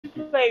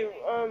play,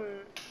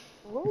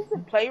 what was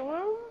it,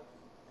 Playroom?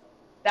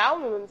 That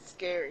one was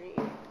scary.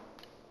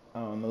 I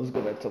don't know. Let's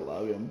go back to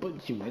lobby and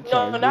put you in No,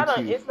 charge. not Get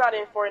on, you. it's not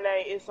in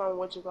Fortnite, it's on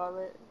what you call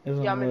it. It's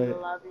Yeah, on I'm in the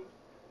what? lobby.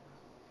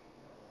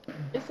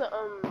 It's a,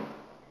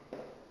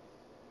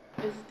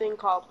 it's a thing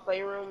called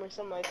Playroom or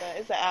something like that.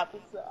 It's an app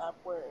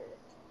where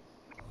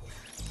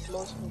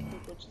multiple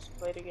people just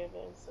play together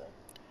and stuff.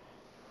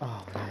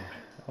 Oh man,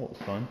 that was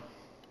fun.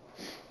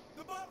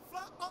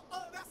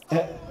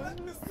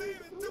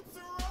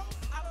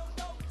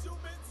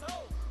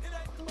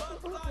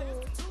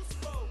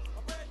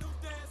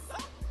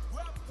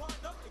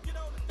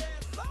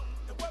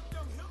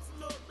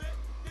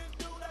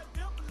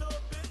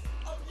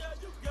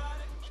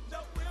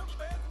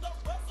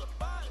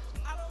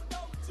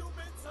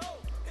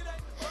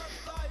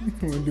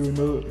 We're doing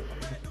another.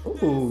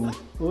 Ooh,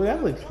 well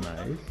that looks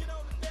nice.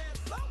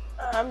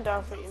 I'm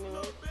down for anything.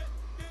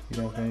 You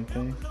don't have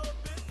anything?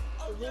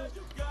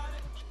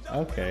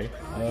 Okay.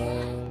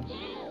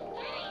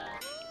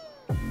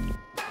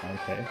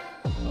 Okay.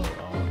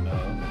 Oh no.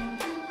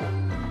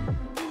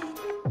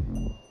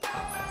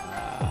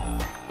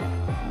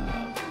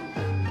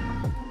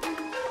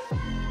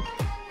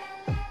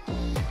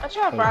 I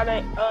tried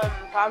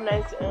Five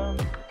Nights, oh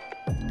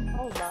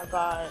my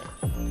god.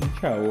 You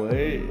try what?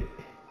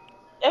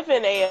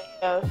 FNAF,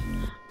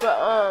 but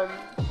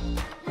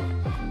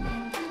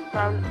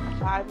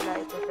Five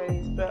Nights at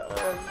Freddy's, but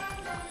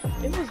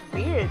it was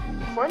weird.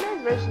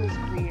 Fortnite's version is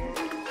weird. I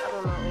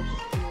don't know, it's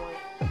just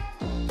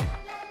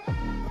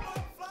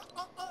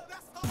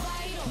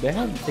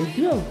weird. They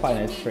do have a Five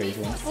Nights at Freddy's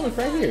one. Oh, it's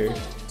right here.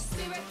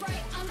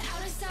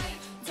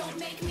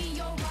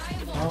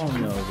 I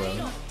don't know, bro.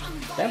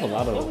 They have a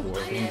lot of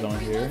horror games on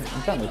here.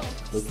 I'm trying to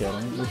look at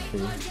them. Let's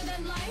see.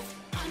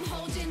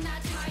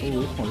 Ooh,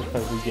 this one looks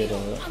like we get a, I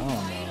don't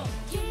know.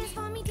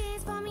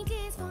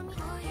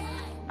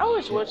 I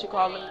wish what you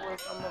call it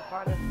was on the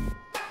part of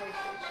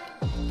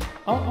PlayStation.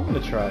 Oh, I'm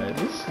gonna try it. I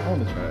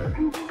wanna try it.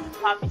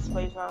 Poppy's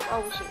Playtime. I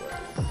wish it was.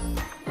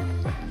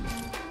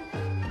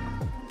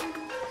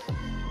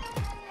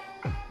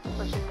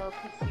 But you know,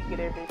 PC get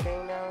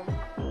everything now.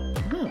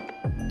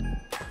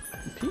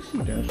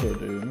 PC does sure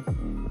do.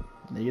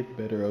 They get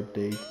the better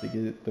updates, they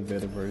get the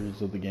better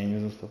versions of the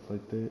games and stuff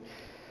like that.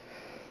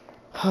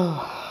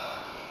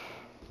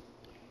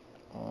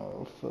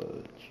 Oh,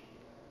 fudge.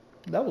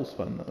 That was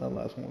fun though. That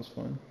last one was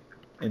fun.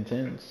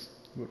 Intense,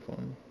 but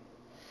fun.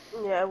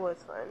 Yeah, it was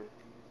fun.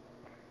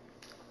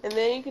 And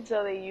then you could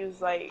tell they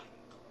used like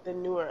the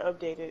newer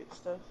updated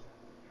stuff.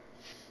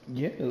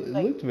 Yeah, it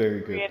Like, looked very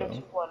good Creative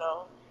though.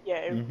 2.0. Yeah,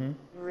 it Mm-hmm.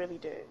 really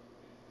did.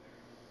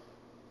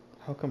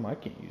 How come I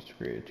can't use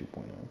Creative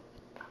 2.0?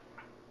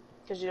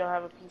 Because you don't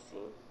have a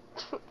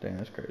PC. Dang,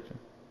 that's crazy.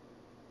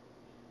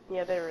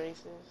 Yeah, they're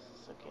racist.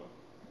 It's okay.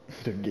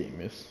 They're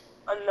gamers.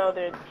 Oh no,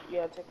 they're,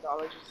 yeah,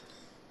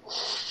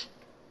 technologists.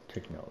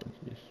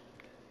 Technologies.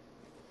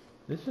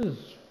 This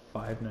is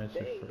Five Nights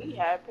at Be Freddy's.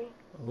 happy.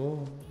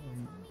 Oh.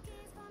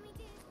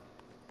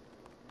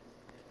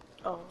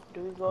 Oh,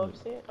 do we go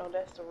upstairs? Oh,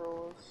 that's the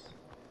rules.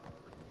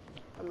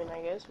 I mean,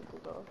 I guess we can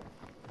go.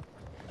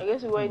 I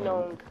guess we're waiting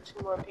on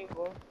 2 more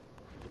people.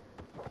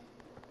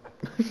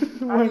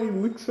 Why he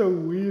looks so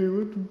weird?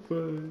 What the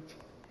fudge?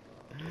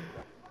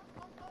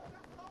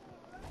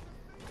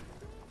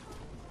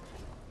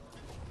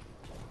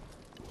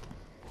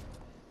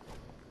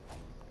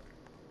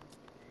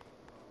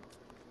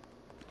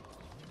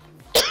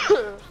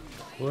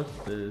 What's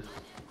this?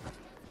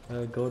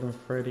 Golden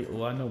Freddy.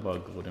 Oh, I know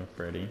about Golden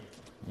Freddy.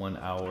 1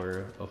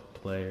 hour of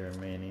player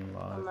remaining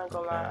live. I'm not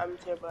gonna lie, I'm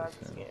terrible at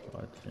this game.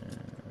 Watching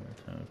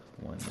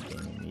one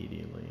game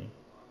immediately.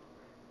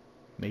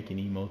 Making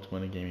emotes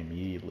win a game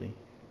immediately.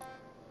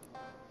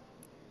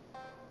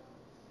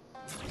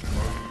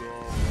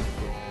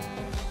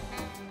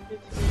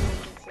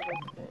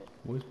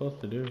 What are we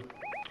supposed to do?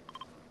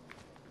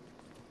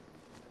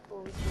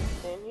 Well, we can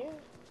stand here?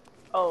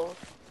 Oh,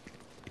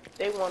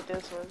 they want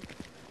this one.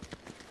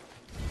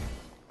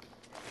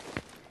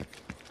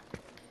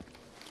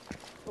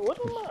 What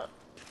am I?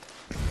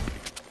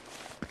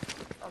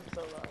 I'm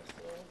so lost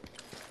here.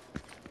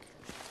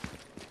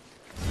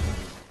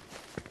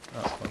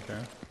 Oh,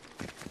 okay.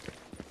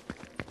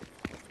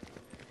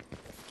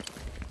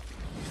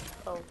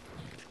 Oh.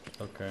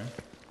 Okay.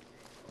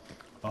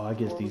 Oh, I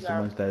guess these are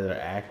the ones that are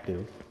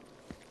active.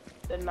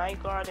 The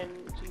Night Guard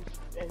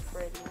and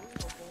Freddy.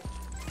 Okay.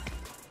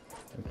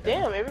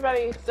 Damn,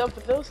 everybody except for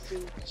those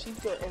two.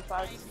 Chica and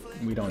Foxy.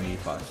 We don't need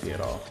Foxy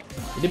at all.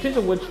 It depends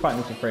on which Five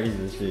Nights at Freddy's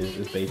this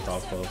is based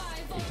off of.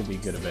 It could be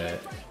good or bad.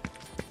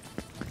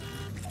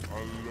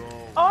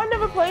 Oh, I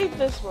never played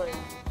this one.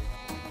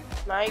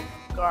 Night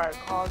Guard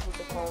calls with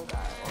the phone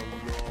guy.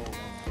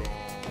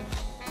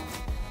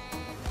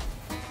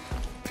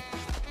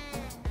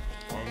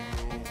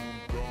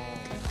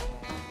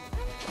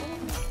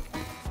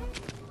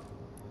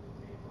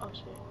 Oh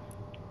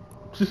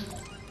shit.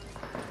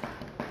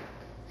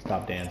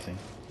 Stop dancing.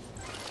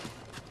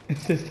 It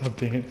says stop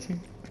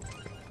dancing.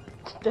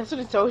 That's what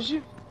it told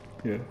you?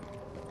 Yeah.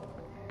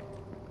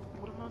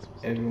 What am I supposed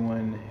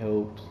Everyone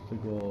helps the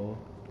goal.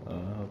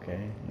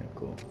 Okay, yeah,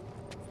 cool.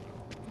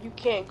 You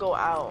can't go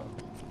out.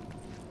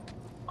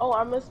 Oh,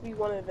 I must be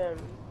one of them.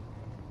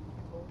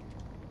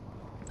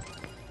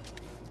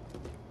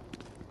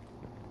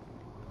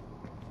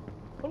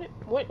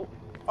 What?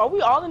 Are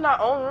we all in our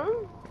own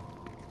room?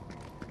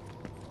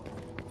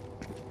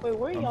 Wait,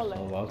 where I'm y'all so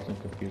at? lost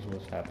and confused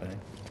what's happening.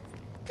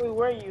 Wait,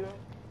 where are you?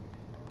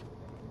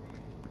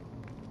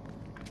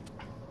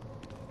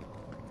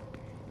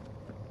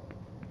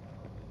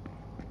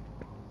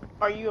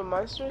 Are you a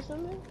monster or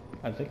something?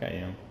 I think I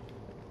am.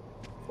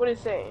 What is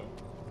it saying?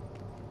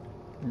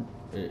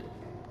 It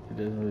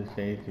doesn't really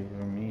say anything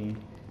for me.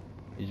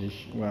 It's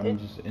just well, I'm It,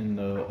 just in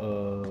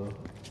the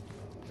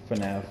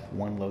FNAF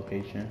 1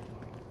 location.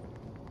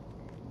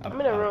 I'm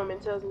in a room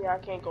and it tells me I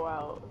can't go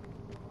out.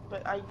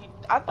 But I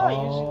thought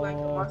usually like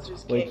the Oh,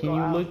 monsters wait, can't can go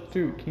you out. look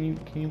through, can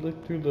you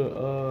look through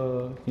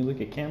the, can you look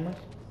at cameras?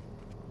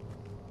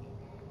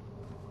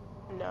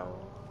 No,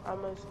 I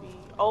must be.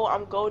 Oh,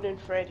 I'm Golden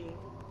Freddy.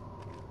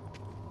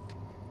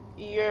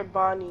 You're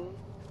Bonnie.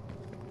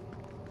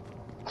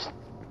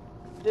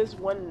 This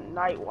one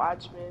night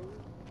watchman.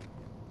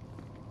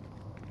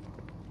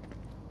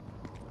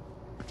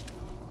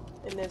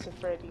 And there's a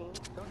Freddy.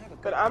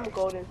 But I'm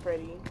Golden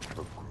Freddy. Have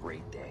a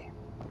great day.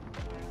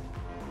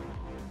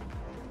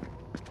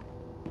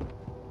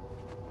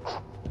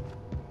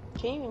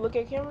 Can you look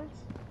at cameras?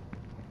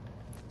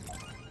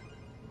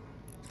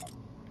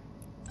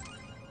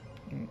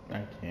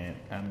 I can't,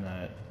 I'm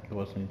not, it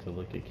wasn't to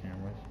look at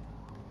cameras.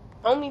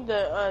 Only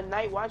the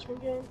night watchman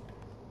can?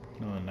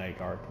 No, night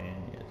guard can,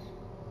 yes.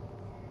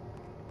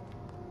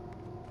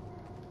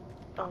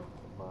 Oh,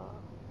 well.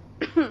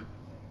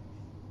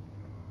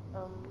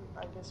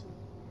 I guess we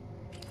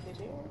sit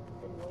here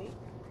and wait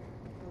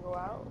and go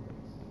out.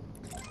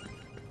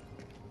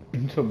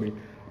 You told me,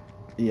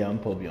 yeah, I'm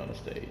supposed to be on the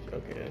stage.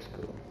 Okay, that's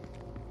cool.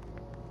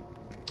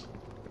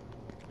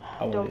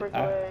 Don't break a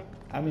leg.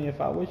 I mean,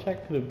 if I wish I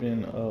could have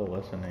been,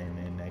 what's her name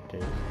in that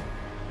case?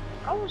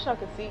 I wish I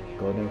could see you.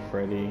 Golden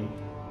Freddy,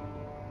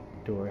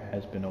 door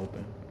has been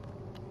opened.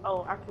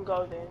 Oh, I can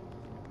go then.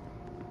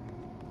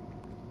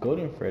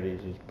 Golden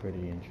Freddy's is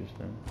pretty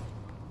interesting.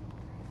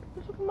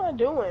 What the fuck am I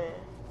doing?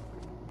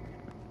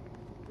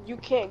 You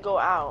can't go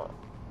out.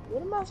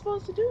 What am I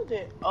supposed to do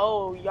then?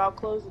 Oh, y'all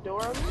closed the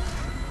door on me?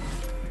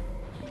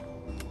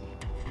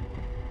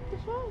 What the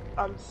fuck?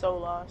 I'm so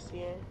lost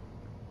here.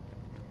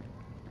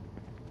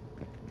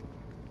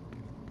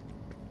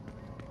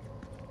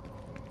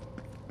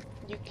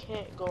 You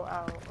can't go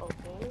out,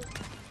 okay?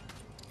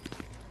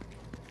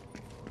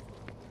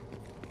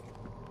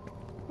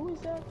 Who is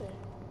that there?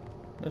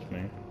 That's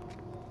me.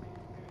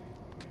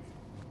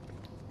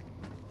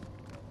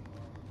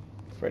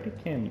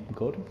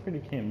 Golden Freddy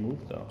can't move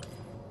though.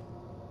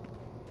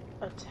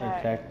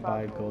 Attacked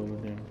by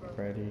Golden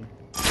Freddy.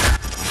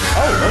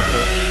 Oh,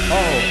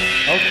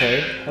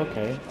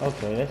 okay,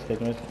 that's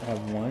good. Let's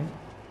have one.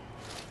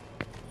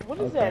 What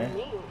does that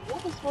mean?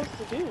 What was supposed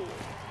to do?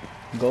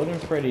 Golden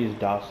Freddy is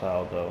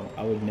docile though.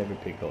 I would never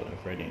pick Golden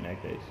Freddy in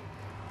that case.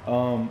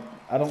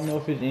 I don't know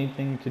if it's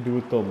anything to do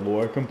with the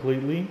lore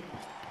completely.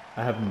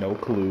 I have no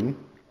clue.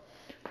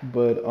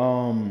 But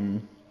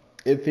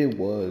if it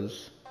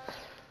was,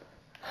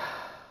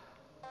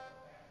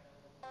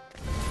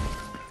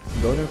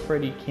 Golden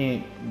Freddy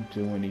can't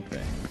do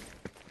anything.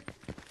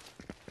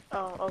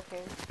 Oh,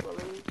 okay. Well,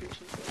 let me do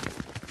what you said.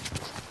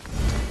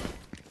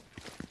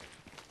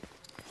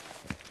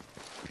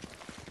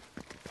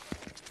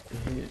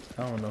 I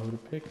don't know who to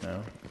pick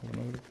now. I don't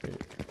know who to pick.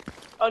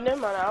 Oh,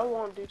 never mind. I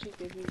won't do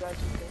Chica if you got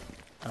Chica.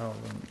 I don't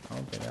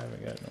think I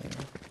haven't got no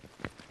one.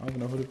 I don't even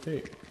know who to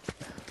pick.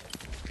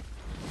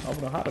 I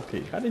don't know how to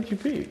pick. How did you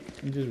pick?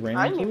 You just ran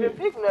I into didn't even it?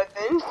 pick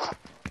nothing.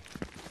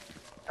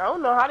 I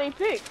don't know how they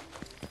pick.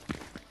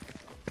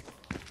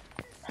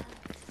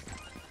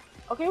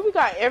 Okay, we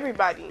got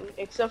everybody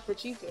except for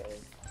Chica.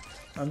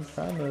 I'm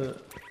trying to.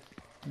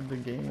 The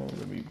game won't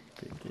let me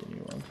pick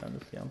anyone. I'm trying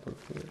to see. I'm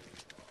supposed to.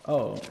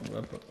 Oh,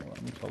 I'm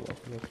so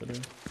lost what to do.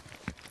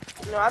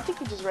 No, I think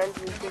he just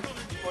randomly picked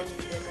for you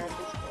then at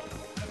this point.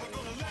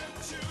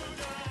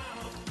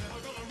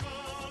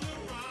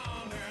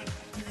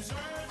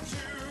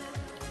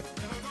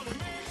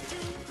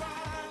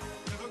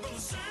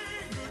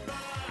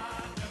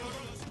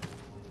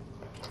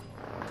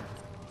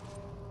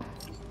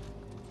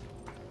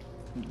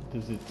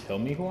 Does it tell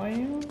me who I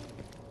am?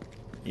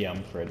 Yeah,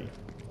 I'm Freddy.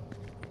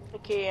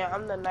 Okay, yeah,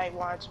 I'm the night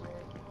watchman.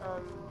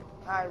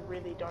 I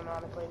really don't know how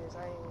to play this.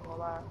 I ain't even gonna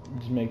lie.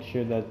 Just make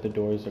sure that the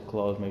doors are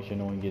closed. Make sure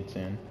no one gets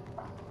in.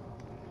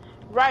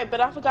 Right, but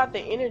I forgot the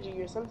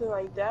energy or something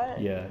like that.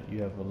 Yeah,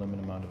 you have a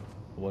limited amount of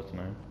what's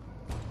name.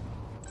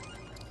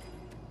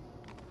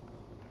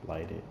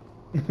 Light it.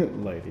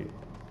 Light it.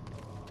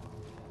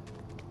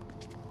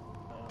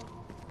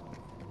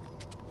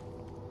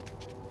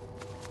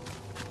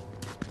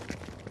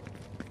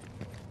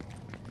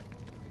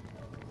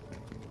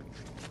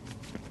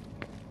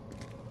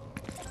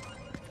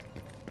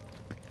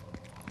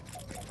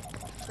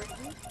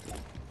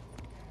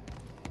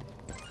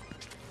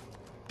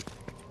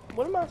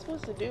 What am I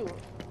supposed to do?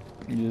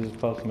 You're just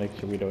supposed to make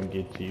sure we don't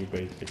get to you,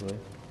 basically.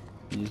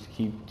 You just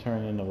keep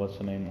turning the what's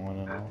the name on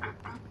and off.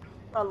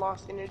 I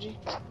lost energy.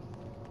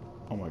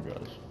 Oh my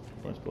gosh.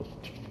 We're supposed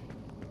to.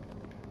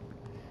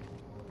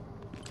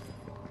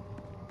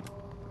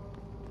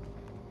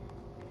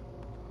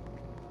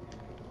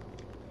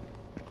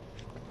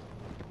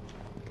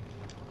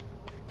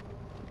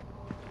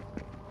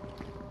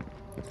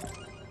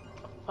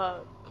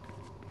 Fuck.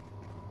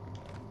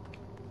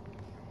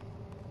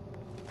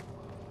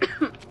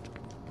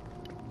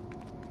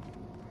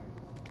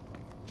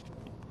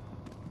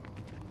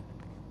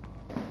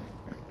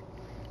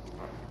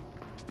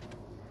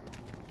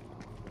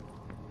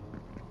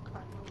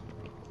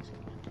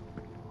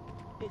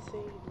 It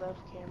say left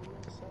camera,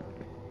 so.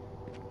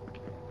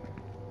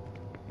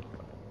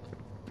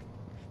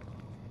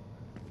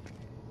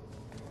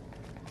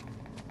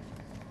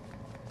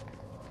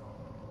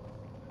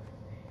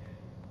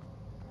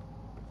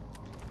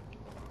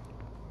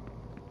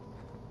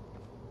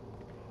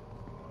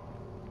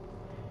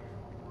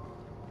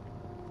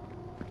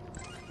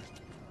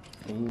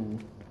 Ooh,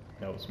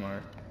 that was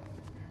smart.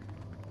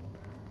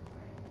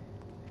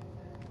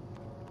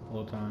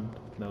 Well timed.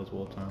 That was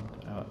well timed.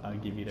 I'll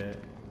give you that.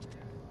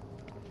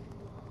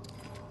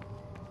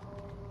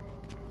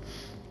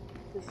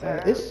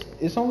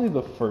 It's only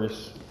the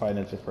first Five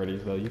Nights at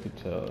Freddy's though. You could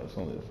tell it's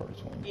only the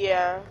first one.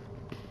 Yeah.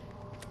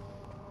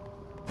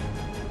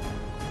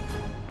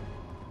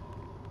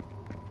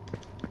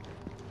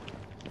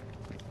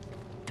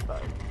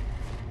 But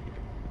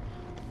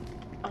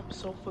I'm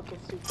so fucking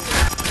stupid.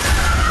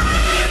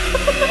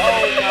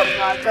 Oh my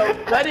god,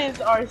 those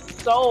buttons are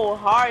so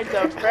hard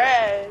to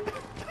press.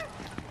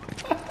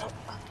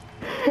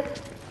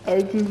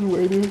 I just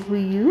waited for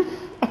you.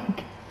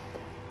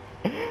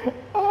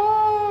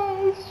 Ah,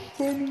 it's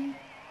funny.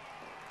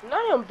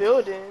 Now I'm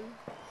building.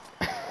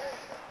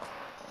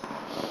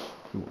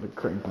 You want to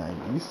crank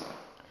 90s?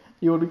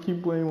 You want to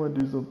keep playing? Want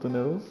to do something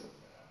else?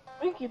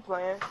 We can keep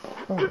playing.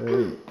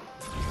 Alright.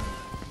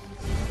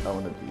 I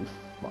want to be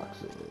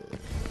Foxy.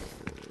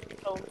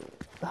 Oh.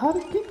 How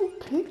do people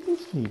pick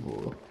these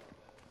people?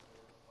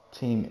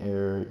 Team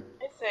Eric.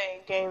 It's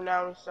saying game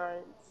now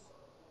starts.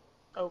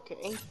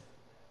 Okay.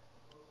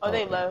 Oh,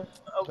 Okay. they left.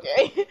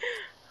 Okay.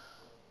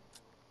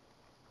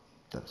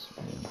 That's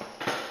fine.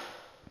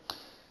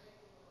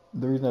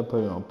 The reason I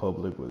put it on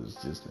public was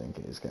just in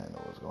case kind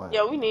of what's going on.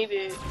 Yeah, we need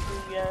it.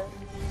 Yeah.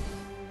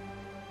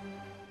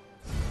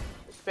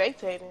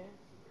 Spectating.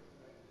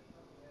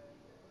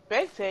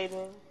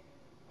 Spectating.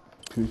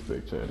 Who's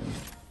spectating?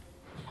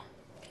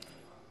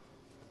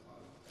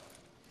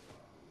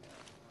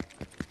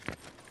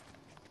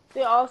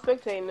 They're all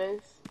spectating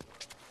us.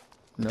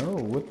 No,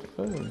 what the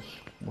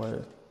fudge?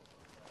 What?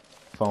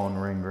 Phone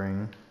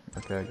ring.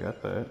 Okay, I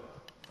got that.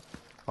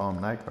 Phone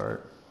night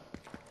card.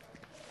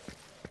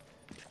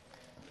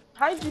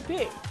 How'd you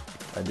pick?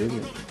 I did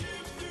it.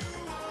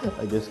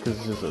 I guess because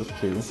it's just us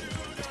two.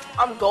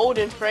 I'm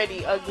Golden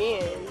Freddy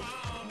again.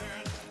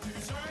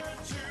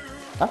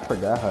 I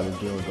forgot how to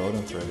do a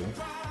Golden Freddy.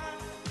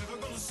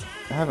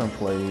 I haven't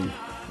played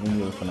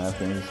any of the FNAF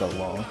games in so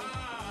long.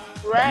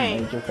 Right. I'm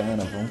a major fan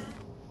of them.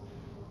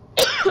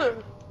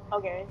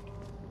 Okay.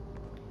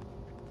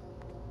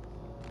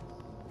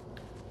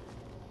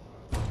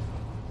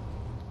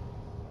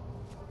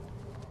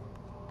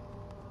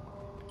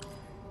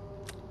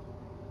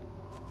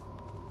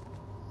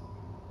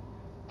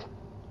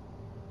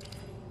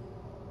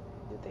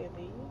 Did they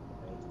leave?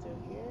 Are they still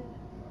here?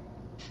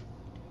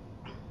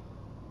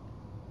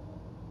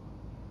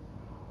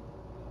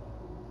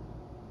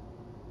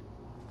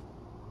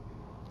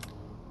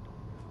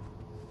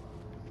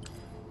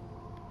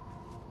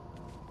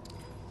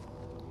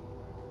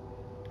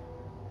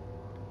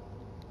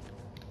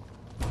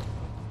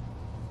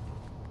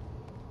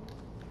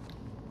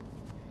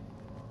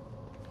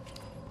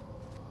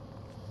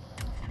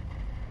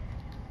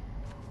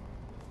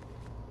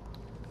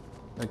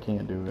 I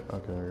can't do it.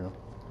 Okay, there we go.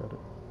 Got it.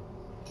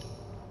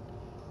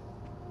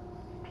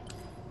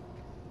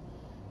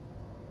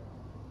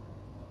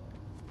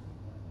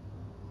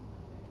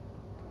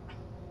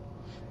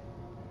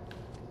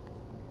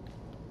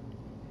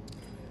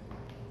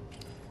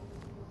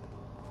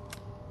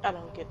 I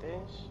don't get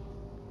this.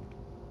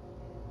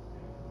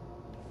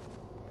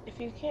 If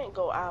you can't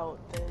go out,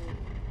 then...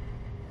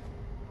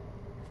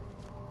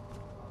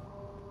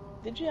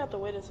 Did you have to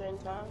wait a certain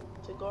time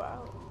to go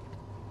out?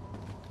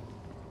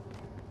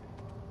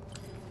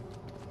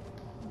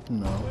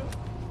 No.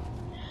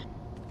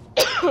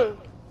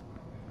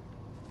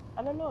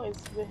 I don't know,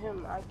 it's with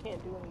him. I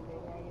can't do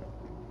anything, I guess.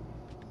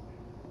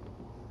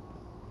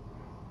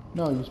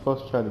 No, you're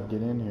supposed to try to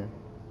get in here.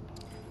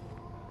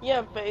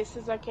 Yeah, but it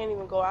says I can't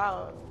even go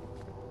out.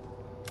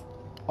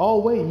 Oh,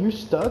 wait, you're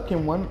stuck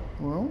in one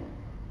room?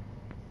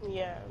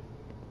 Yeah.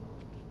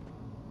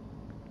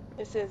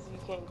 It says you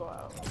can't go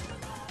out.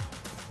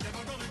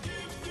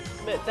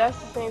 But that's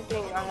the same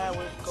thing I had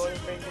with Golden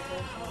Freddy the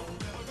first time.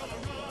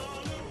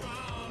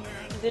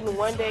 Then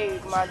one day,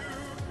 not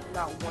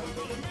one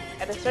day,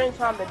 at a certain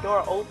time the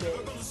door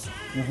opened.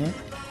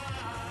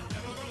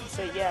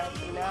 But yeah,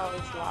 but now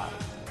it's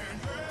locked.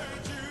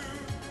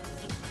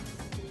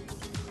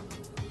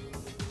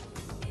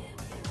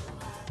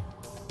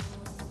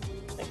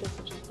 I guess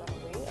we just gotta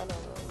wait. I don't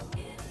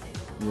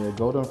know. Yeah,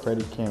 Golden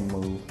Freddy can't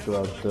move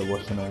throughout the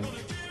what's the name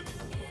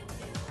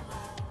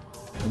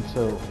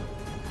until.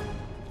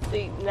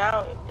 See,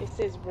 now it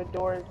says the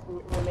door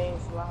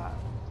remains locked.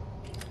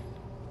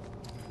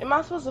 Am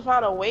I supposed to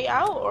find a way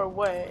out or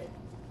what?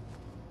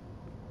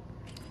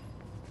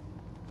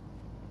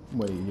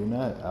 Wait, you're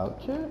not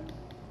out yet?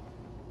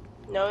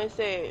 No, it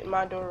said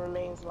my door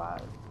remains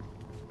locked.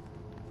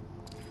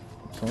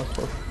 Someone's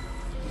supposed.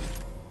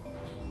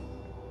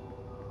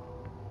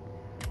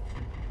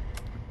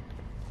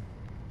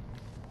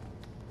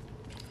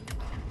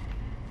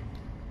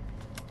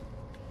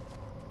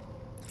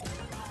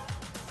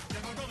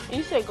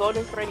 You said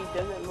Golden Freddy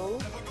doesn't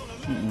move?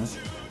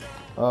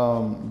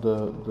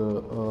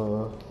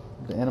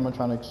 The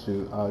animatronic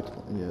suit.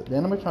 Yeah, the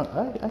animatronic.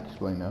 I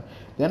explain now.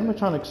 The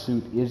animatronic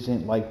suit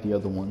isn't like the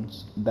other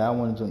ones. That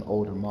one's an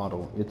older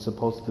model. It's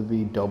supposed to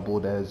be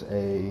doubled as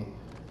a,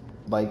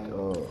 like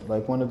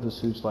one of the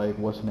suits like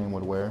what's the name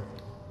would wear.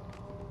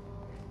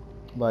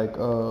 Like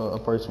a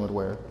person would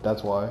wear.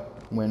 That's why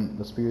when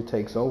the spirit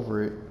takes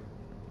over it,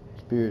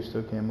 spirit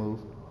still can't move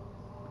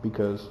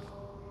because,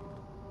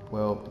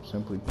 well,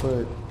 simply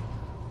put,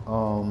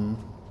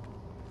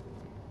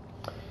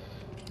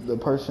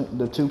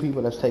 the two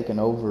people that's taken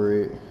over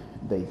it,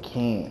 they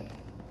can't.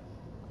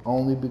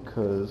 Only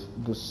because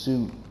the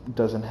suit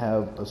doesn't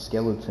have a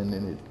skeleton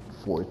in it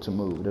for it to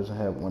move. It doesn't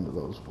have one of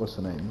those, what's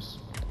the names?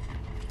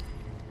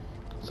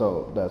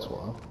 So that's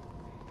why.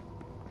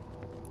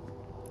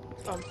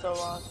 I'm so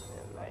lost.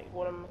 Like,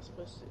 what am I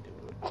supposed to do?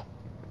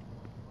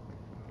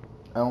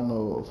 I don't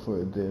know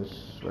for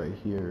this right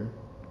here.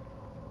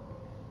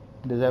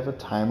 Does it have a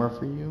timer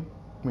for you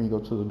when you go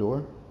to the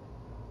door?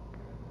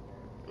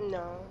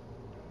 No,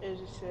 it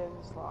just says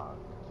it's locked.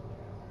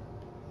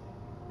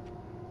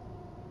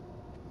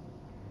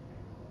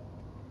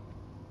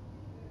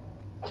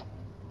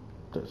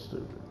 That's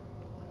stupid.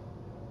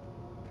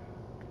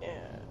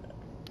 Yeah.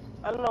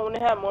 I don't know, when they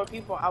had more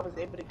people, I was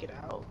able to get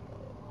out.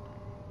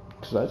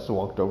 Cause I just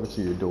walked over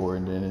to your door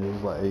and then it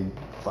was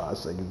like 5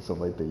 seconds,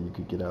 something like that, you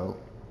could get out.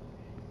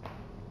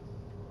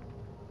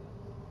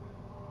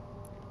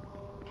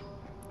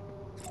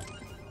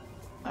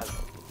 I don't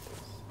get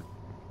this.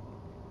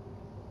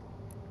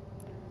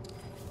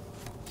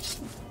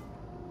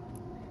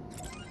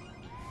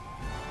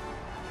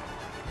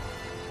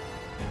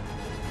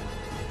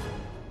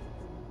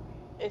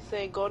 It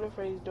said Golden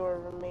Freddy's door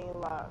remains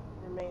locked.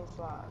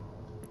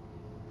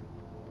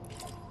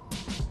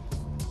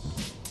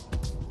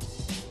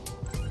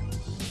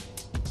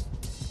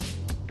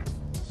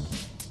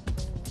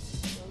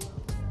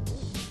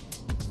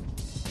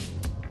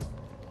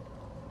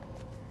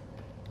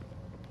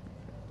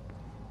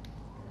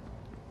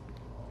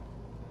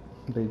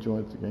 They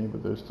joined the game,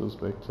 but they're still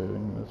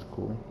spectating. That's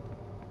cool.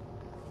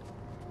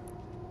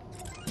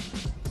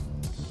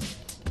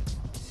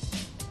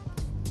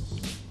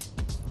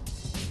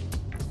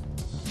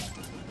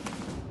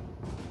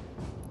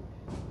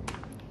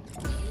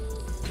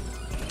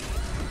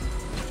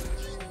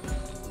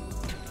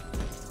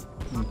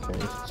 Okay,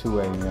 it's 2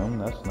 a.m.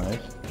 That's nice.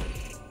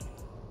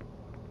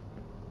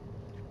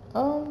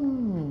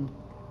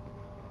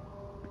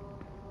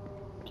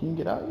 Can you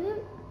get out yet?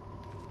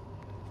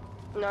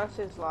 No, it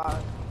says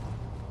locked.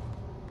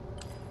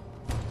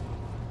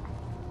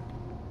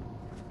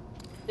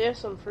 There's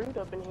some fruit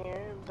up in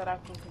here that I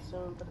can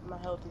consume, but my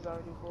health is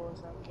already full,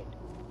 so I can't do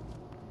it.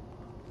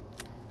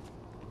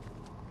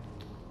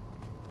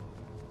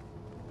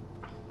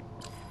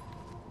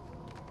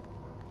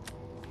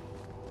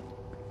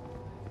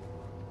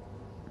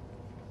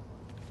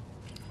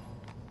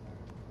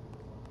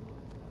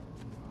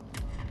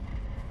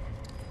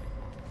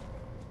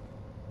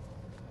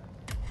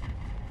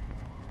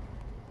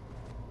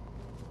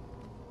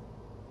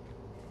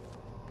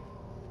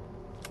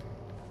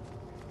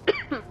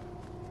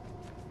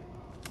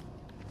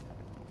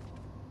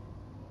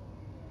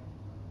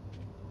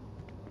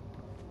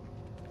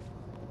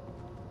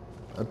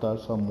 I thought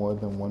I saw more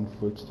than one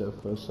footstep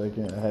for a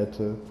second. I had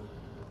to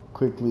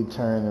quickly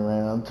turn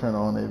around, turn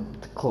on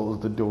it, close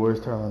the doors,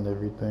 turn on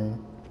everything.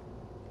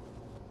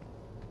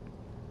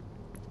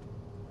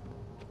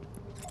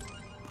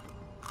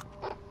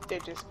 They're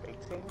just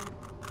spectating.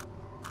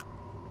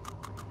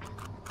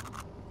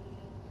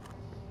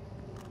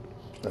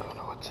 I don't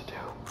know what to do.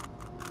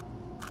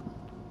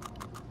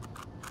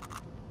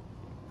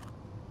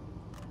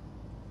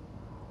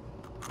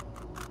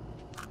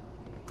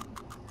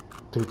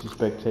 They're just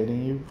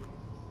spectating you?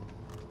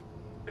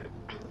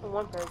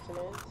 One person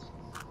is.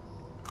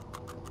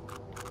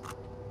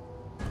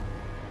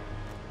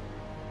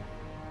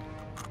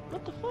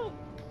 What the fuck?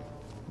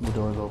 The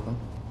door's open.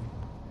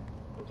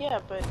 Yeah,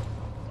 but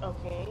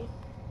okay.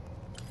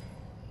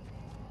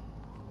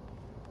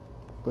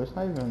 But it's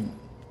not even.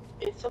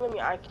 It's telling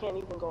me I can't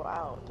even go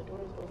out. The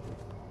door is open.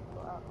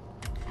 Go out.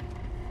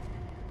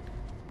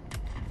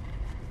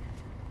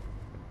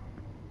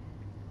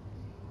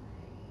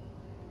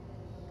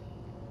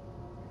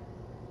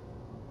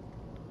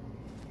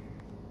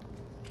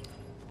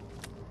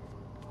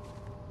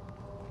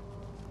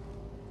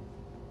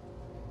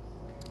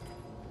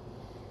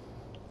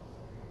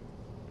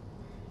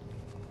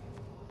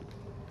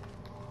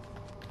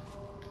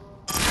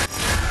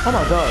 Oh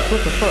my gosh,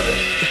 what the fuck?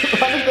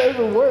 How does that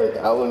even work?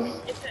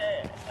 It's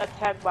a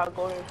attack by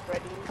Golden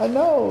Freddy. I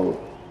know.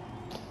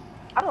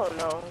 I don't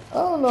know. I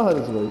don't know how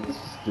this works. This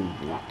is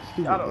stupid. I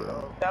Stupid don't game.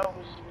 know. That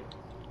was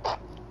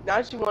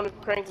now she want to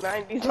crank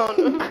 90s on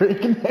them.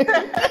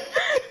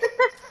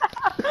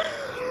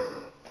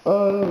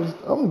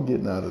 I'm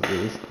getting out of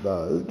this.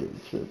 Nah, this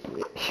getting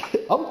trippy.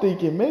 I'm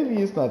thinking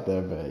maybe it's not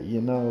that bad, you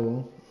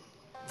know?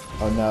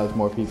 Oh, now there's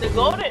more people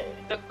here.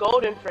 The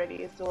golden Freddy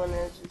is the one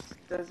that just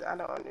does. I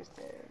don't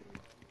understand.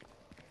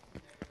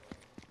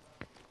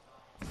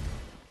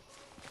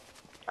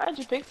 Why'd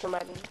you pick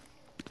somebody?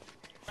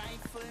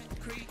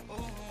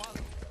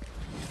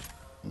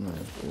 No,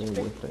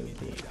 what they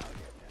did.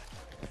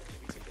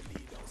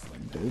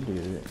 They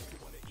did it.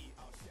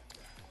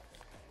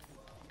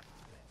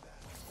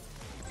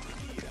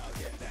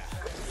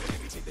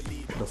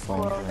 The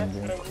phone's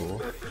ringing,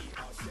 cool.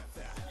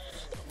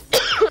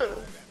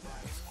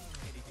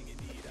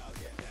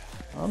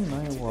 I'm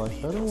night watch.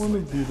 I don't want to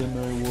be the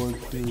night watch.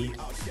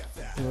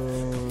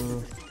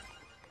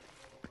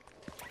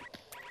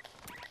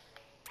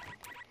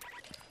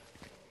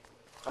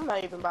 I'm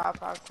not even by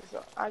Foxy,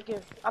 so I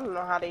guess I don't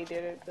know how they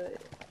did it,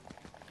 but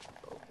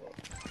okay.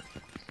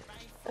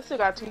 I still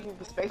got 2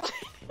 people spectating.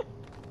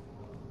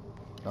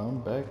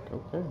 I'm back.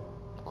 Okay,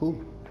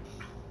 cool.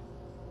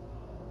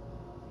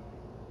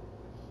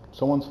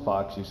 Someone's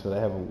Foxy, so they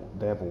have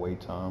a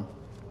wait time.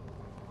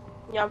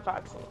 Yeah, I'm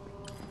Foxy.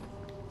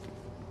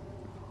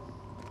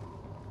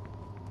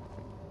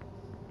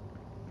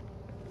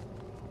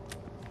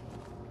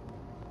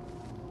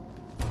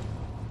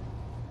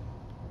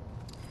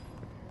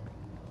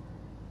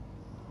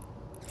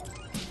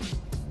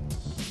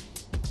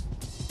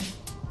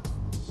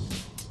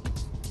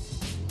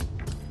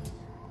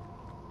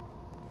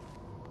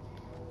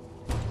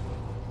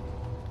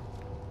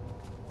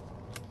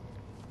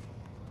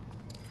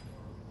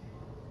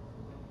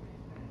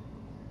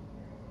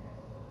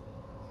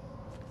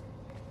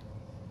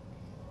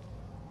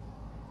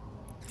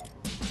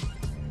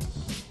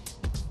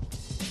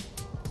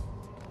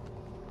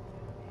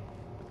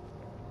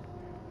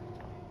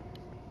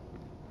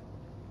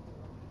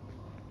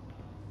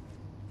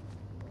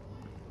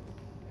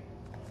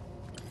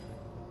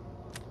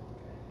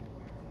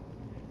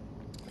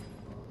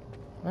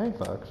 Hey,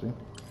 Foxy.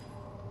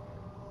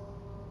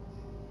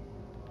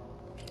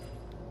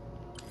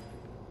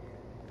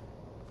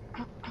 I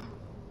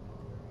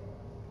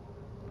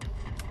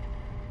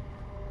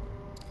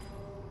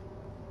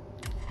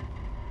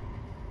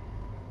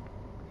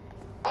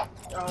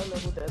don't know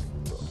who that.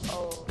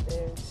 Oh,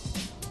 there's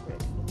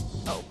Freddy.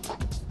 Oh.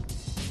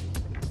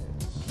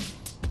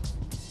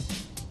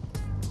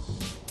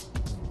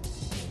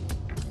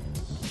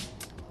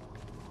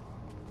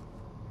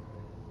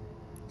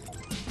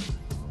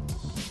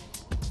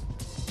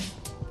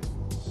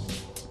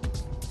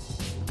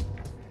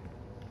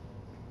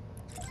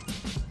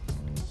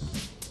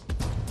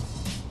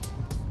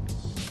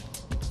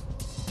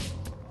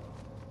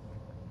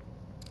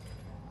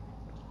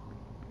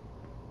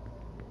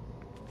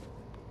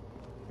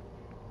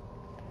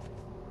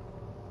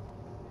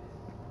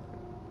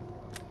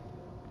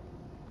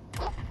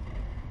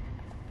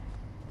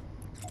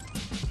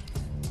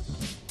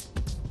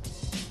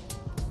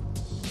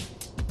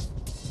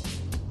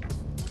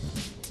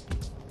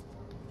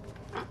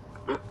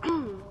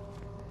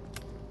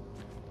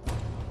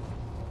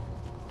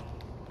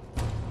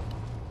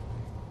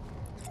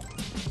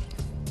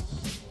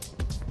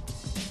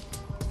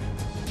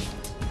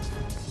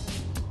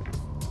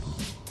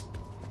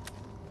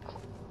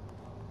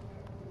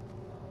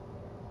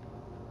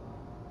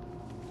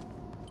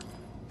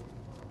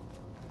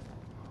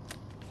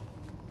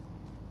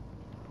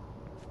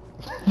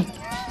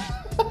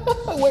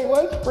 Wait,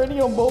 why is Freddy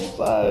on both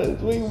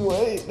sides? Wait,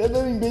 what? That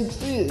doesn't make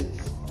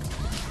sense.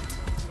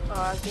 Oh,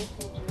 I guess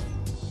he just.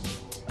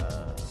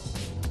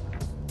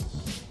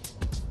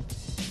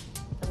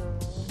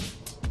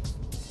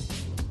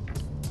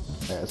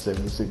 At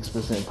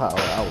 76% power,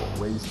 I will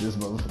race this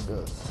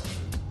motherfucker up.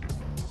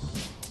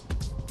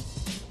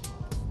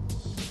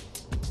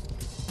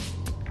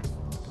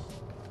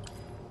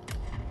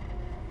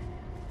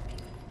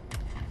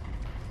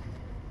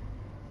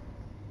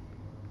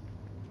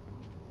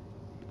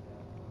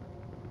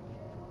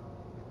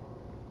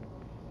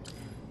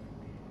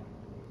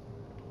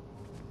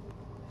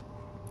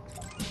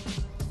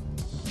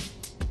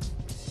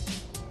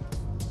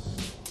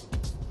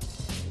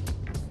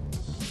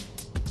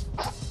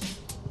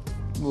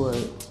 What?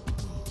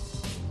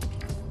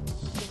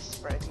 It's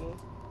Freddy.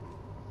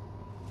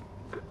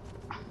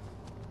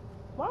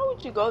 Why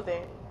would you go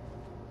there?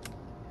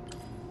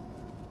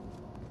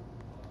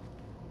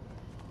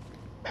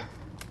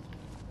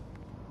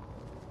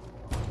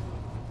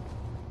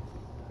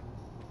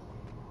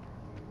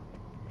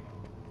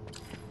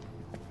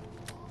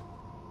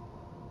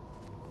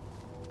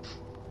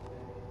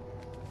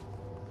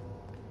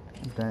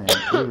 Dang,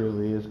 it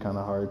really is kind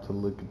of hard to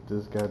look at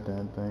this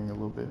goddamn thing a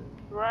little bit.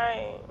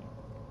 Right.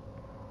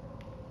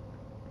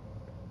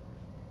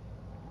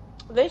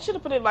 They should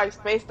have put it like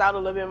spaced out a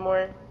little bit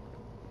more.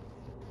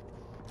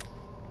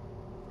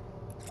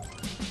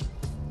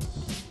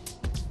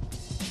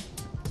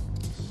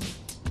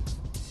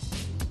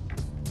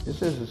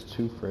 says it's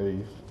 2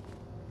 Freddy's?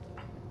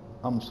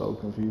 I'm so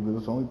confused, but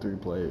it's only 3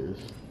 players.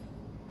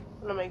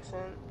 That makes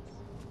sense.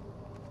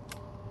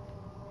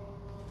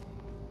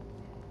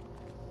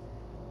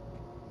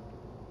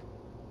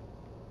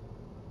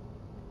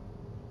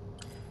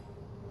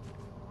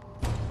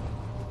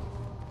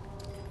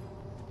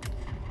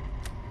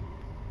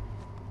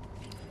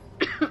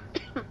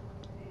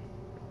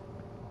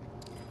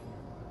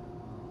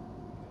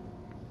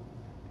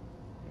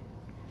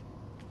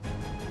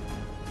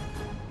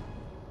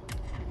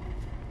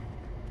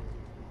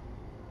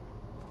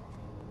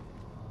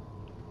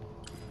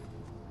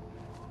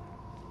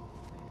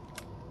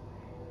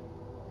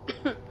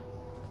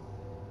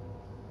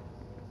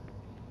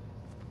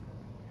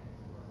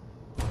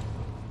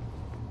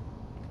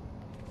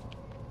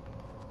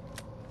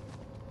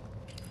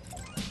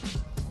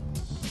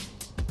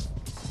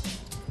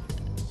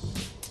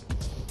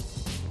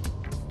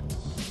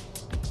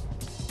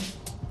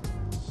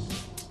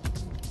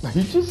 Are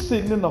you just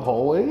sitting in the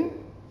hallway?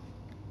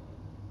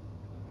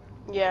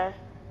 Yeah.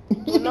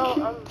 You No,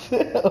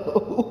 can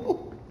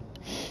tell.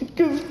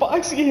 Because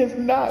Foxy has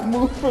not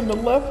moved from the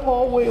left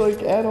hallway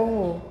like at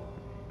all.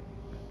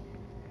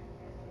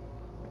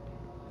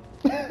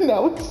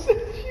 Now it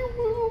says you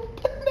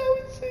moved. Now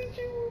it says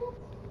you moved.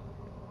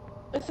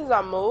 This is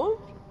I moved?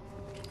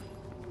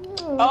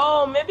 Yeah.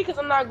 Oh, maybe because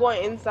I'm not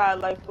going inside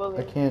like fully.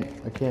 I can't do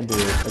it. I can't do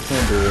it.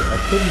 I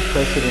couldn't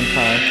press it in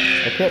time.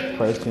 I kept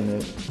pressing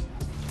it.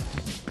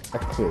 I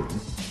couldn't.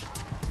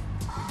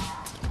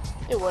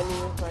 It wasn't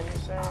even funny,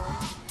 sir.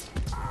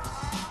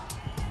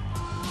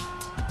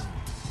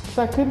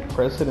 I couldn't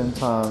press it in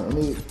time, and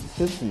it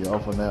pissed me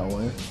off on that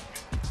one.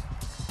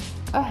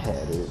 I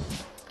had it.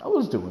 I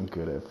was doing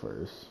good at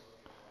first.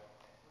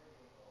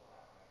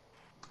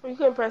 You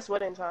couldn't press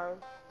what in time?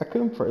 I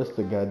couldn't press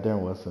the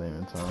goddamn what's the name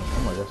in time.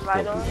 Oh my gosh,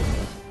 Light on?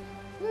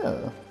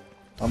 Yeah.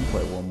 I'm gonna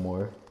play one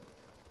more.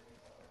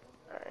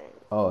 Alright.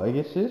 Oh, I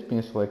guess it is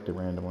being selected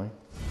randomly.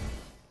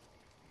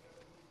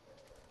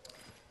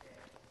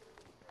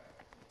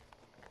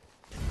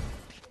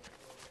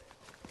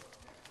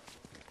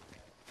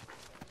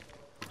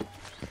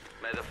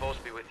 May the force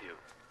be with you.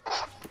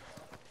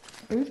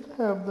 I used to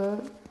have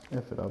that.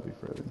 If it, I'll be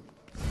Freddy.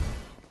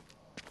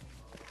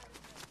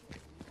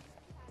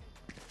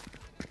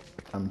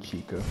 I'm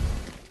Chica.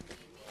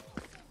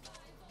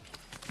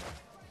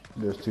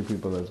 There's 2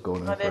 people that's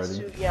golden Oh, Freddy. that's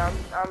 2. Yeah,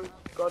 I'm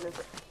golden.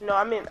 No,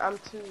 I mean I'm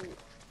two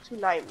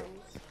nightmares.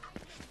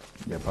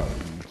 Yeah, probably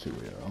you 2,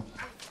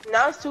 yo.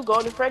 Now it's 2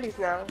 golden Freddy's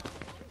now.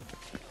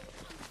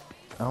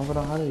 I don't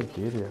know how they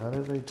did it. How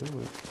did they do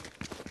it?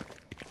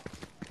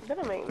 That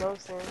don't make no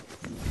sense.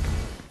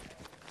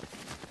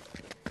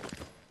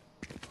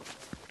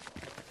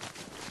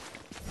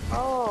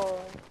 Oh.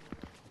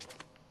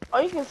 Oh,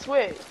 you can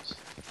switch.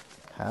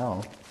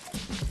 How?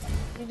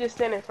 You just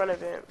stand in front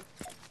of him.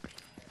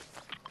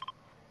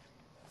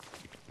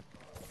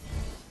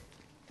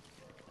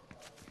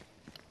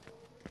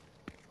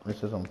 It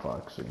says I'm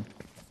Foxy.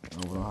 I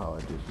don't know how I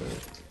did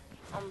that.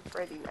 I'm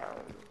Freddy now.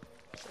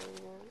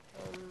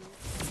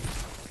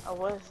 I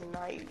was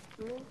Night.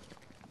 Yeah,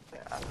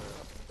 I don't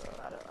know. Bro.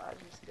 I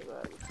just give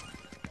up.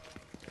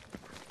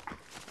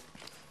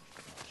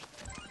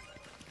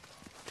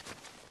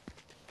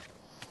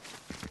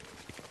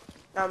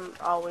 I'm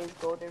always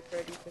golden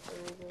Freddy for some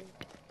reason.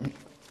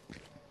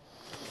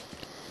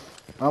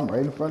 I'm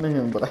right in front of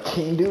him, but I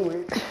can't do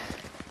it.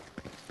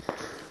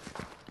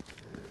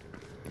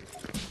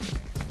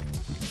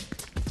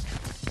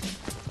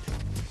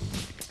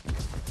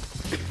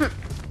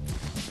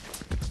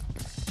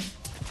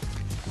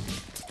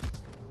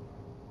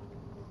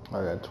 I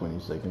got 20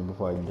 seconds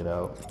before I can get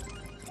out.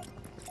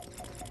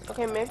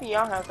 Okay, maybe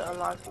y'all have to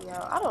unlock me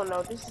out. I don't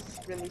know. This is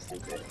really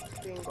stupid.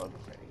 Being golden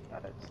Freddy. I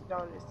just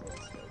don't understand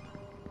stuff.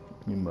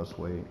 You must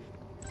wait.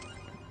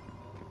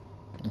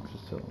 I'm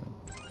just telling you.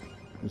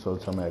 You so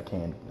tell me I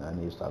can't. I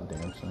need to stop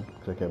dancing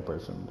because I can't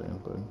press the dance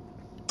button.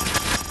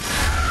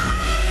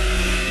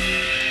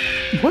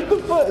 What the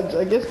fudge?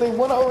 I guess they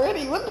won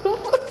already. What the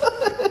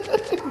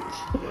fudge?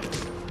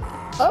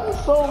 I'm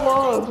so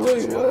lost.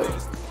 Wait, what?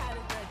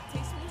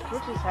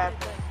 What just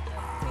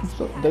happened?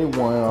 So they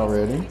won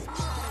already.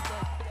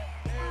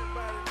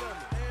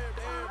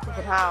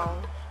 But how?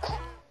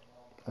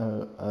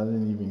 I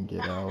didn't even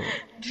get out.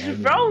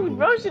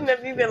 Bro shouldn't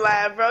have even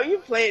laughed, bro. You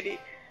played it.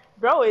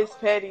 Bro is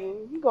petty.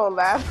 You gonna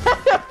laugh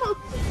at him.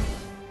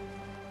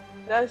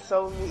 That's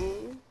so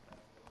mean.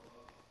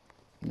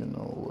 You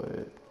know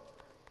what?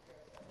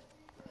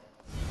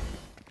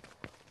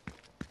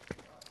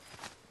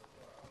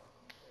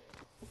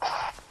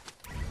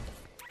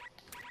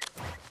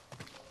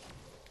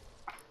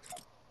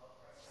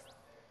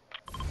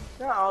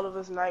 Not all of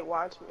us night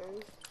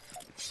watchmen.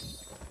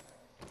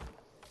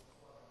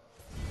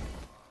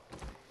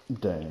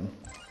 Dang.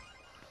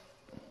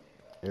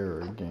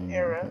 Error game.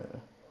 Error.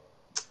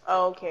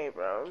 Okay,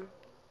 bro.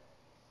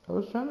 I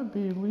was trying to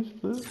be at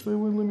least this, they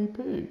wouldn't let me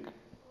pick.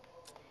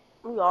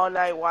 We all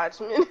night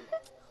watchmen.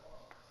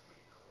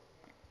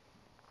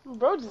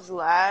 Bro just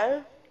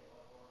laughed.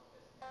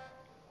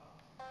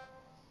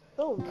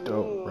 So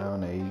Dope, mean.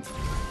 round 8.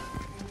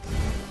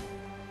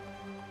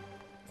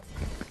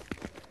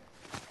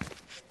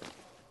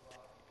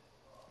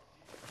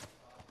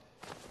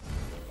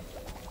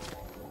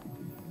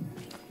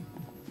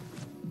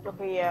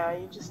 Okay, yeah,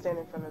 you just stand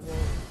in front of it.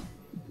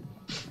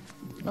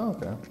 Oh,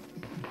 okay.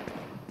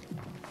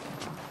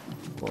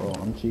 Well,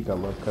 I'm cheek. I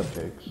love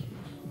cupcakes.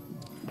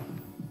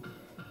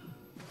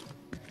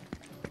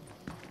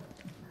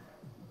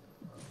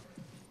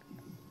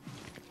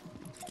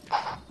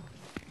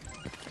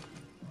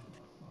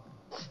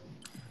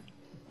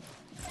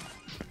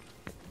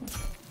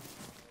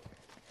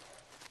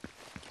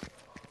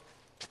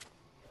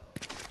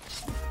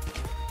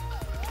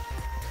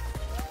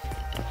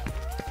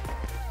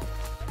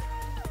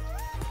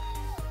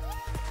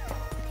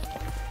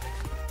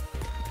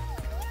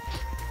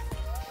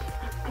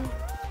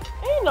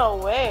 Ain't no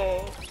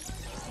way.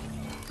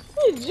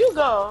 Where did you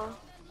go?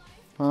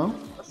 Huh?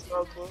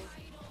 Smoking.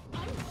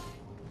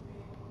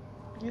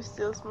 You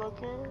still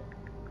smoking?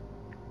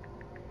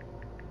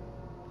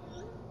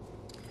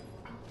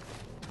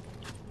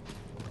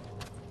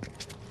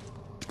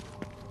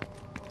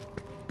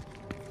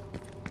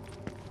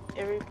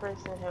 Every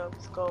person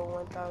helps go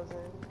 1,000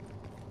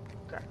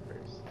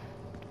 crackers.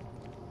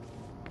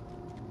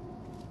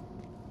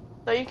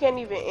 So you can't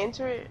even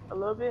enter it a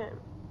little bit?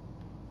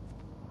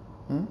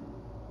 Hmm?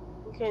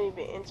 You can't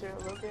even enter it a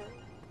little bit?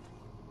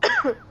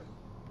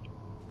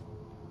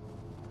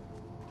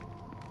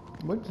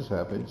 What just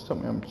happened? Just tell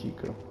me I'm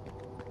Chica.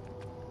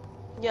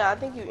 Yeah, I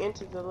think you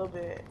entered a little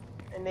bit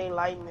and they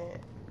lighten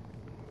it.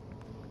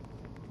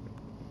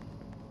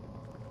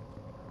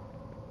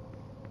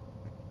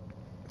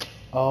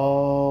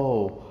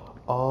 Oh,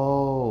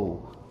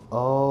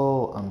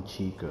 I'm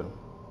Chica.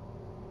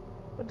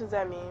 What does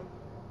that mean?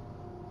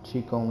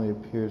 Chica only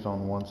appears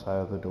on one side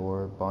of the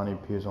door. Bonnie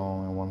appears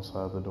only on one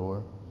side of the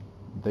door.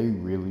 They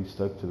really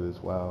stuck to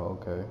this. Wow,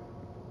 okay.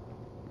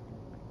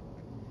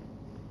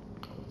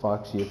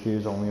 Foxy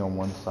appears only on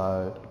one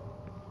side.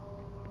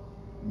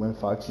 When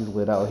Foxy's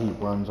lit out, he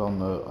runs on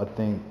the, I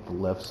think, the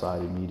left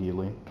side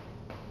immediately.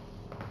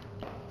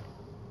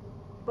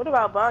 What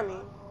about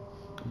Bonnie?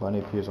 Bonnie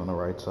appears on the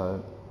right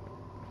side.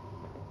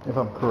 If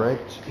I'm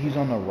correct, he's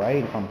on the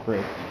right if I'm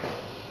correct.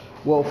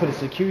 Well, for the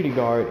security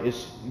guard,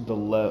 it's the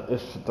left,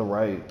 it's the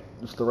right.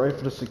 It's the right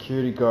for the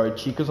security guard.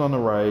 Chica's on the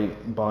right,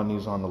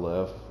 Bonnie's on the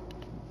left.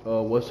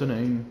 What's her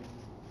name?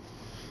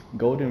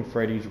 Golden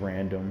Freddy's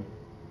random.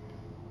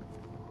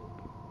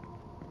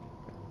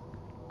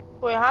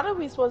 Wait, how are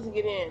we supposed to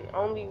get in?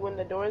 Only when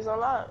the door is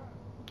unlocked?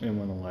 And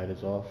when the light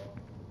is off.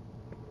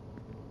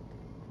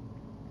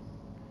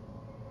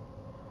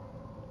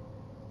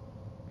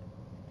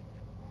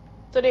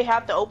 So they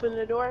have to open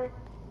the door?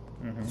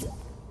 Mm-hmm.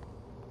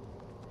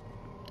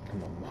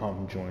 My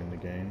mom joined the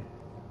game.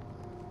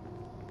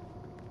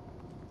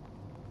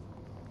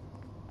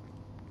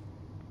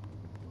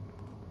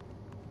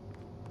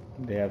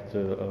 They have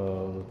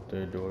to,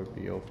 their door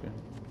be open.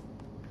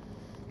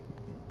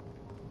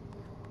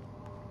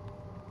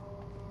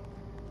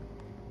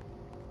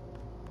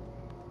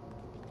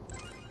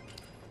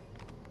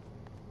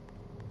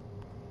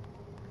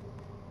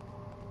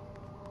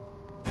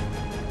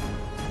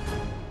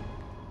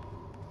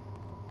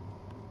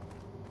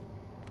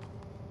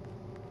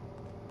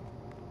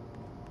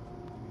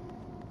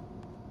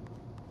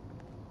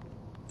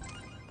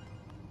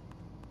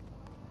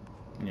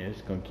 Yeah,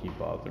 it's gonna keep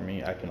bothering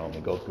me. I can only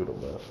go through the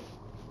left.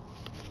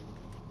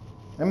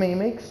 I mean, it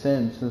makes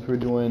sense since we're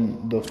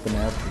doing the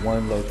FNAF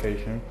 1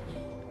 location.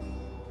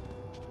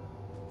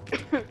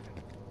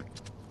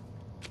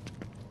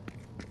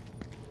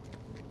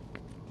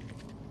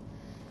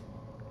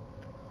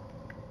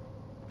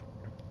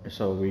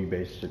 So we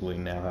basically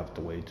now have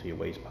to wait till you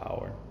waste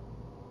power.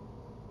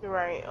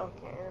 Right,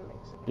 okay, that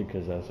makes sense.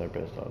 Because that's our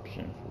best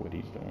option for what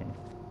he's doing.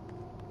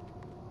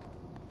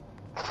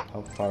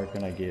 How far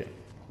can I get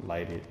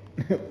lighted?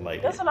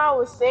 Lighted. That's what I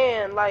was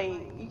saying, like,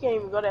 you can't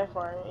even go that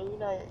far, and you're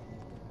not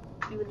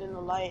even in the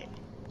light.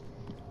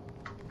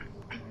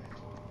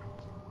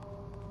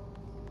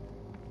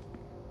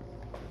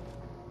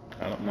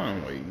 I don't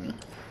mind waiting.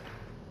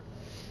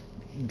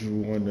 Do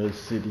you want to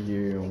sit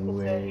here and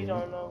He said he wait?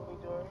 don't know what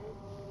we're doing.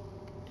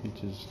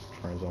 He just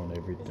turns on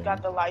everything. He's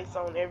got the lights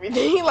on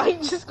everything,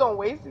 like, just gonna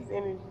waste his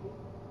energy.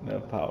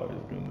 That power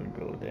is gonna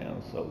go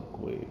down so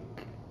quick.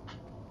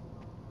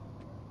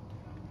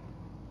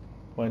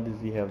 Why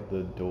does he have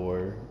the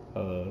door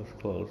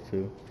closed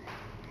too?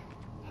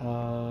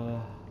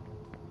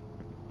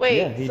 Wait,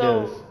 Yeah, he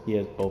so does. He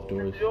has both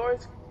doors. the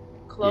doors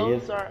Yeah,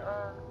 closed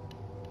or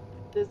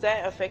does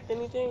that affect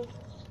anything?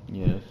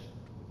 Yes.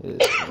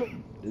 It's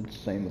the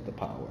same with the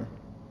power.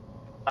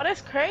 Oh,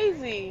 that's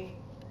crazy.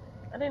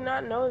 I did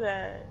not know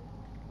that.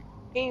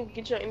 Can you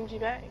get your energy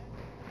back?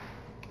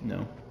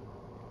 No.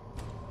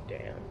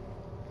 Damn.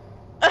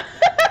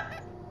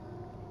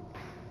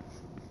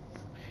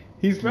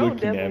 He's Bro,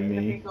 looking at definitely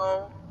gonna be me.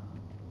 gone.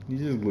 He's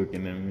just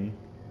looking at me.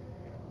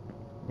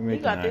 We're He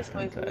making got eye this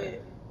place contact.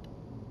 lit.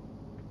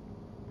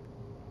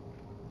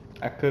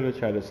 I could have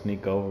tried to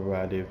sneak over, but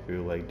I didn't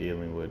feel like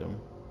dealing with him.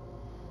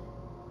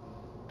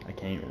 I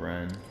can't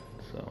run,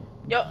 so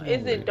I'm Yo, just gonna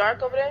is it wait.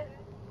 dark over there?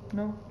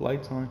 No,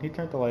 lights on. He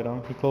turned the light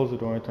on. He closed the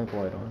door and turned the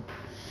light on.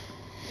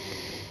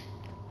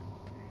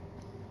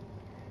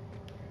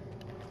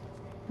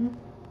 Hmm.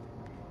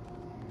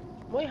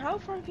 Wait, how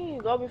far can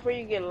you go before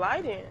you get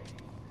light in?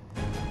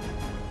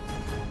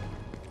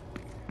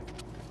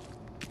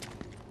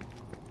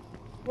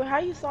 Wait, how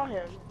you saw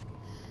him?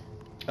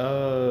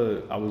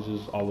 I was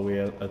just all the way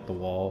at the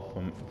wall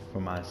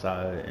from my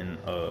side, and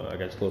I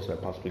got as close as I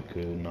possibly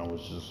could, and I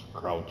was just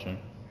crouching.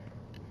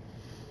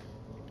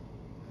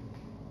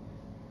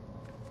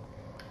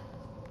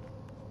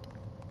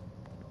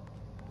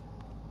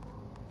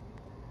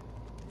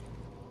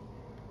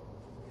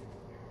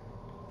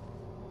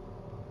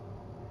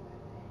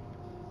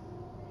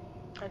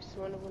 I just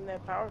wonder when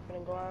that power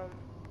finna go out.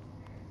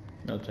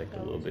 It'll take a That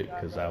little was too bit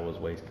dark because I was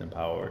already. wasting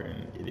power,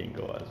 and it didn't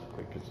go as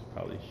quick as it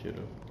probably should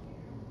have.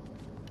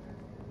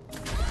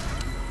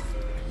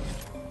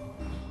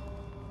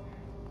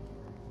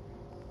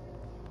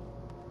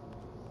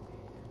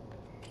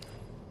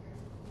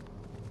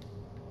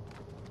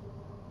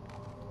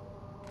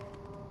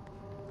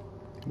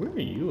 Where are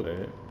you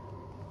at?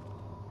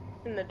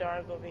 In the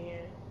dark over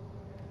here.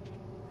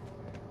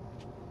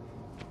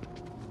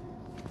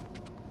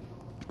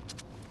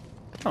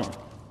 Oh,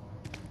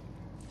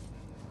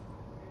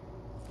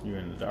 you're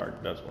in the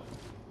dark. That's why.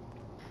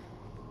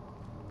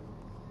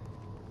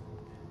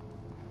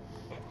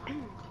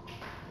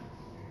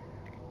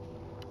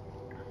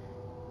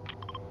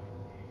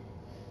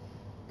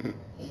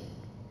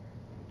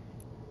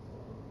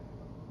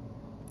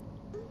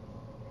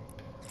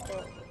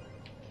 Oh,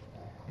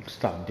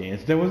 Stop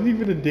dance. That wasn't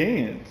even a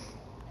dance.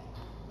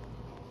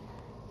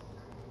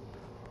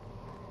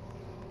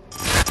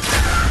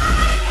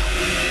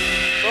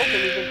 both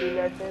of you can do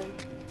nothing.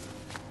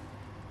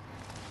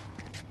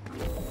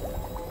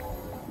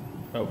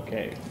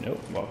 Okay. Nope.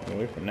 Walking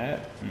away from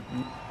that.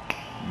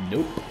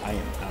 Nope. I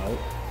am out.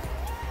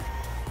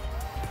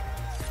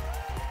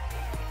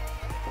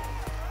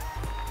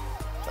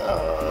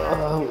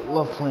 I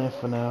love playing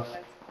FNAF. Going back to the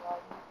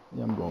lobby.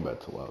 Yeah, I'm going back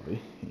to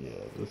lobby. Yeah,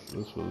 this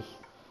was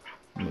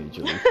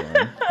majorly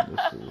fun.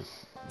 This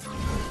is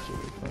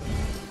majorly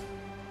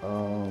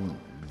fun.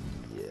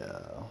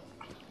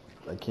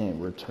 Yeah. I can't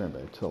return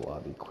back to the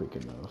lobby quick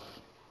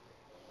enough.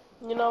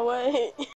 You know what?